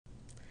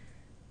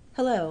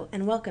Hello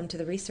and welcome to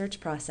the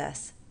research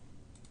process.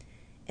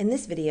 In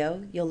this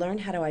video, you'll learn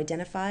how to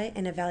identify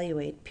and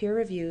evaluate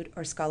peer-reviewed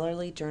or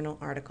scholarly journal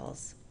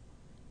articles.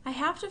 I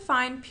have to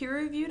find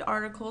peer-reviewed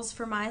articles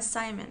for my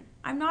assignment.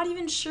 I'm not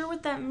even sure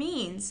what that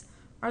means.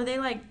 Are they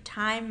like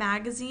Time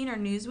Magazine or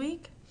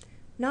Newsweek?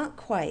 Not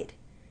quite.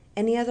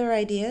 Any other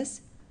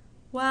ideas?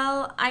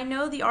 Well, I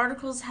know the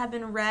articles have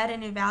been read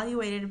and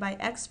evaluated by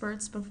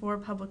experts before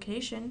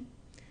publication.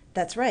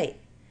 That's right.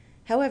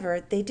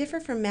 However, they differ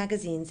from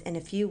magazines in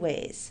a few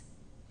ways.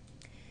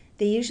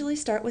 They usually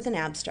start with an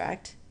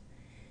abstract.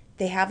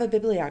 They have a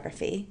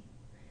bibliography.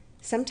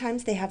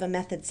 Sometimes they have a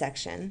method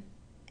section,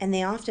 and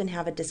they often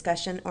have a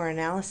discussion or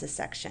analysis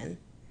section,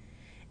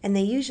 and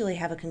they usually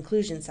have a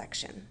conclusion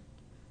section.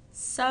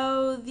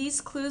 So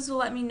these clues will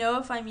let me know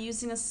if I'm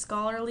using a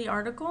scholarly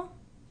article?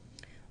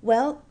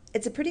 Well,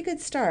 it's a pretty good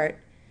start.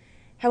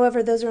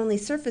 However, those are only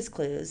surface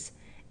clues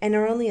and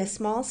are only a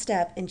small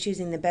step in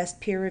choosing the best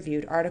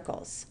peer-reviewed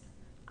articles.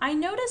 I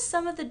noticed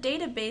some of the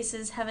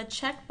databases have a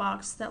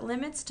checkbox that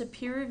limits to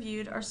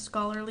peer-reviewed or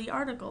scholarly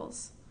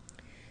articles.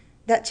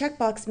 That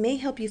checkbox may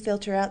help you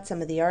filter out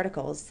some of the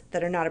articles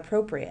that are not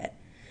appropriate,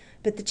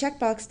 but the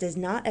checkbox does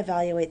not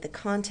evaluate the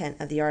content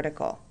of the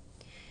article.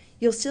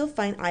 You'll still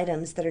find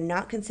items that are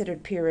not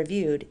considered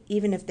peer-reviewed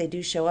even if they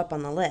do show up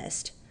on the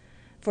list.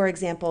 For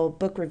example,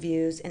 book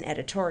reviews and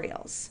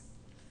editorials.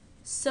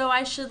 So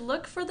I should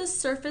look for the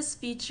surface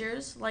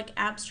features like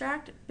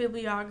abstract,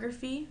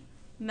 bibliography,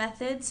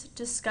 methods,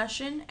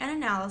 discussion, and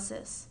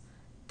analysis.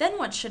 Then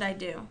what should I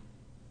do?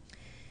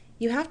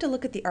 You have to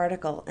look at the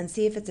article and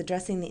see if it's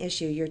addressing the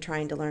issue you're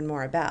trying to learn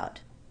more about.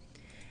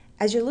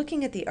 As you're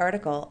looking at the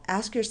article,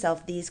 ask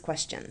yourself these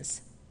questions.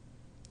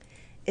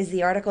 Is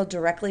the article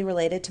directly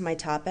related to my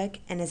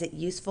topic, and is it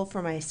useful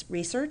for my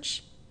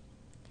research?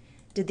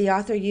 Did the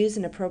author use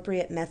an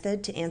appropriate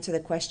method to answer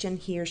the question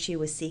he or she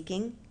was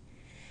seeking?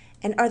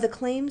 And are the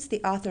claims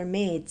the author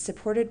made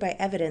supported by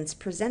evidence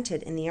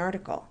presented in the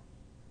article?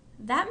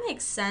 That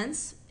makes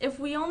sense. If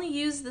we only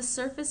use the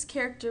surface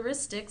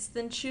characteristics,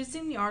 then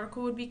choosing the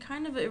article would be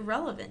kind of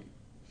irrelevant.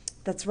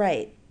 That's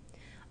right.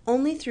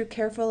 Only through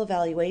careful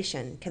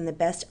evaluation can the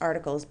best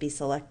articles be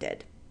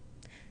selected.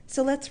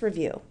 So let's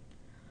review.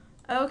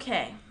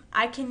 Okay,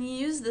 I can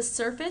use the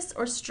surface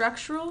or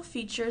structural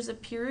features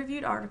of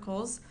peer-reviewed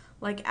articles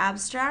like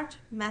abstract,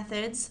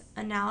 methods,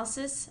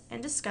 analysis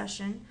and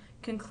discussion,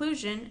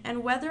 conclusion,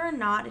 and whether or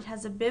not it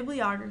has a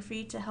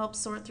bibliography to help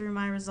sort through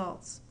my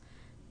results.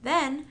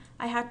 Then,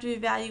 I have to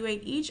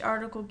evaluate each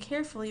article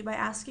carefully by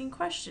asking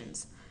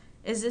questions.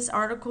 Is this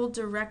article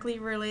directly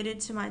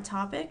related to my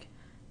topic?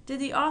 Did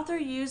the author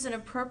use an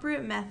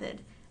appropriate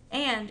method?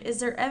 And is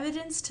there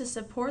evidence to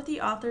support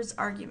the author's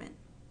argument?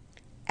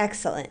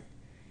 Excellent.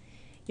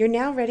 You're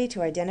now ready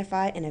to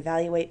identify and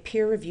evaluate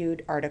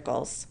peer-reviewed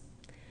articles.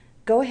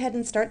 Go ahead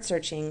and start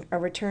searching or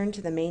return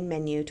to the main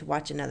menu to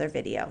watch another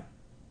video.